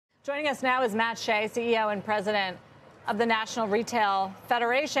Joining us now is Matt Shay, CEO and president of the National Retail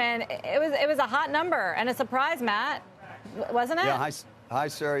Federation. It was a hot number and a surprise, Matt, wasn't it? Yeah, hi,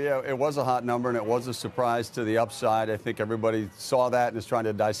 Sarah. Yeah, it was a hot number and it was a surprise to the upside. I think everybody saw that and is trying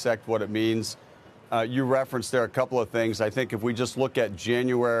to dissect what it means. You referenced there a couple of things. I think if we just look at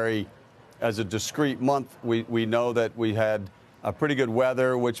January as a discrete month, we know that we had pretty good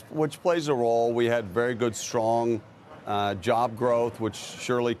weather, which plays a role. We had very good, strong job growth, which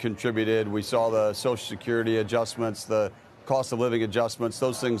surely contributed. We saw the Social Security adjustments, the cost of living adjustments.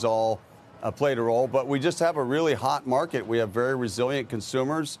 Those things all played a role. But we just have a really hot market. We have very resilient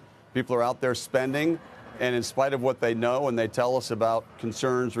consumers. People are out there spending. And in spite of what they know and they tell us about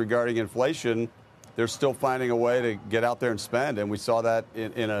concerns regarding inflation, they're still finding a way to get out there and spend. And we saw that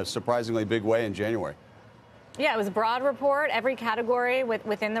in a surprisingly big way in January. Yeah, it was a broad report. Every category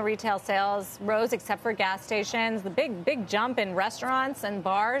within the retail sales rose except for gas stations. The big jump in restaurants and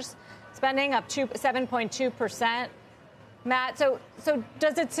bars spending up 7.2%. Matt, so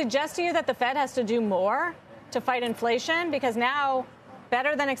does it suggest to you that the Fed has to do more to fight inflation? Because now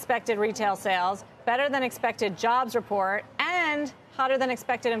better than expected retail sales, better than expected jobs report, and hotter than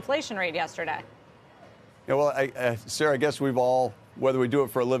expected inflation rate yesterday. Yeah, well, Sarah, I guess we've all, whether we do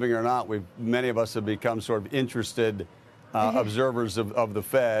it for a living or not, many of us have become sort of interested observers of the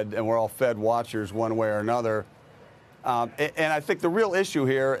Fed, and we're all Fed watchers one way or another. And I think the real issue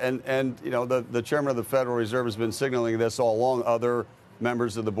here, and you know, the chairman of the Federal Reserve has been signaling this all along. Other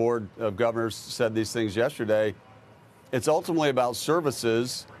members of the board of governors said these things yesterday. It's ultimately about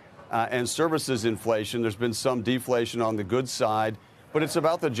services and services inflation. There's been some deflation on the goods side, but it's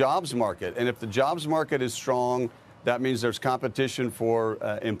about the jobs market. And if the jobs market is strong, that means there's competition for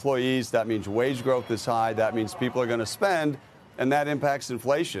employees. That means wage growth is high. That means people are going to spend, and that impacts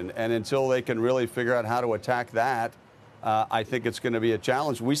inflation. And until they can really figure out how to attack that, I think it's going to be a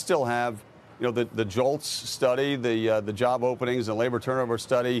challenge. We still have, you know, the JOLTS study, the job openings and labor turnover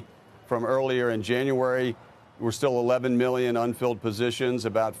study from earlier in January. We're still 11 million unfilled positions.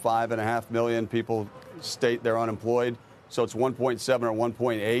 About 5.5 million people state they're unemployed. So it's 1.7 or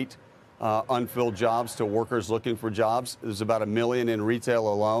 1.8 unfilled jobs to workers looking for jobs. There's about 1 million in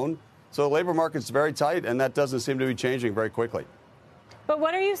retail alone. So the labor market's very tight, and that doesn't seem to be changing very quickly. But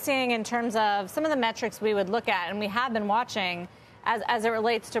what are you seeing in terms of some of the metrics we would look at, and we have been watching as it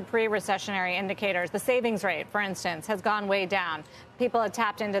relates to pre-recessionary indicators? The savings rate, for instance, has gone way down. People have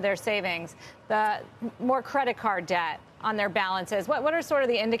tapped into their savings. The more credit card debt on their balances. What are sort of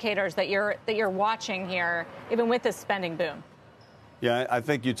the indicators that you're watching here, even with this spending boom? Yeah, I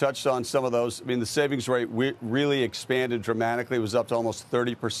think you touched on some of those. I mean, the savings rate really expanded dramatically. It was up to almost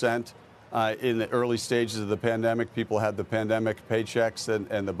 30% in the early stages of the pandemic. People had the pandemic paychecks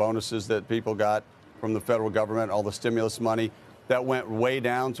and the bonuses that people got from the federal government, all the stimulus money. That went way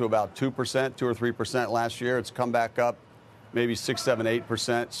down to about 2%, 2 or 3% last year. It's come back up maybe 6, 7,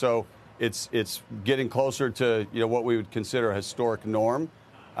 8%. So it's getting closer to, you know, what we would consider a historic norm.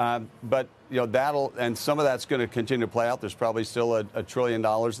 But, you know, and some of that's going to continue to play out. There's probably still $1 trillion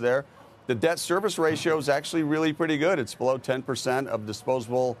there. The debt service ratio is actually really pretty good. It's below 10% of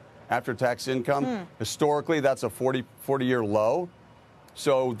disposable after-tax income. Historically, that's a 40-year low.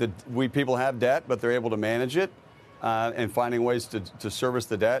 So people have debt, but they're able to manage it and finding ways to service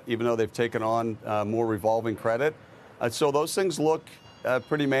the debt, even though they've taken on more revolving credit. So those things look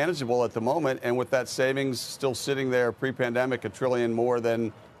pretty manageable at the moment. And with that savings still sitting there pre-pandemic, $1 trillion more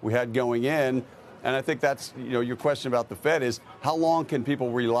than we had going in. And I think that's, you know, your question about the Fed is how long can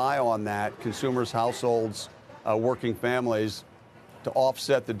people rely on that, consumers, households, working families, to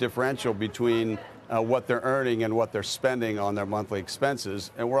offset the differential between what they're earning and what they're spending on their monthly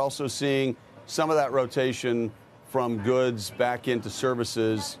expenses. And we're also seeing some of that rotation from goods back into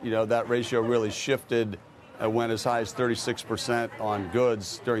services. You know, that ratio really shifted, went as high as 36% on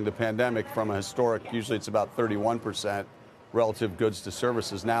goods during the pandemic from a historic, usually it's about 31% relative goods to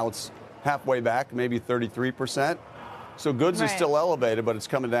services. Now it's halfway back, maybe 33%. So goods is still elevated, but it's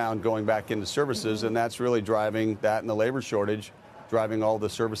coming down, going back into services, and that's really driving that and the labor shortage, driving all the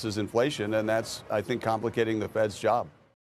services inflation, and that's, I think, complicating the Fed's job.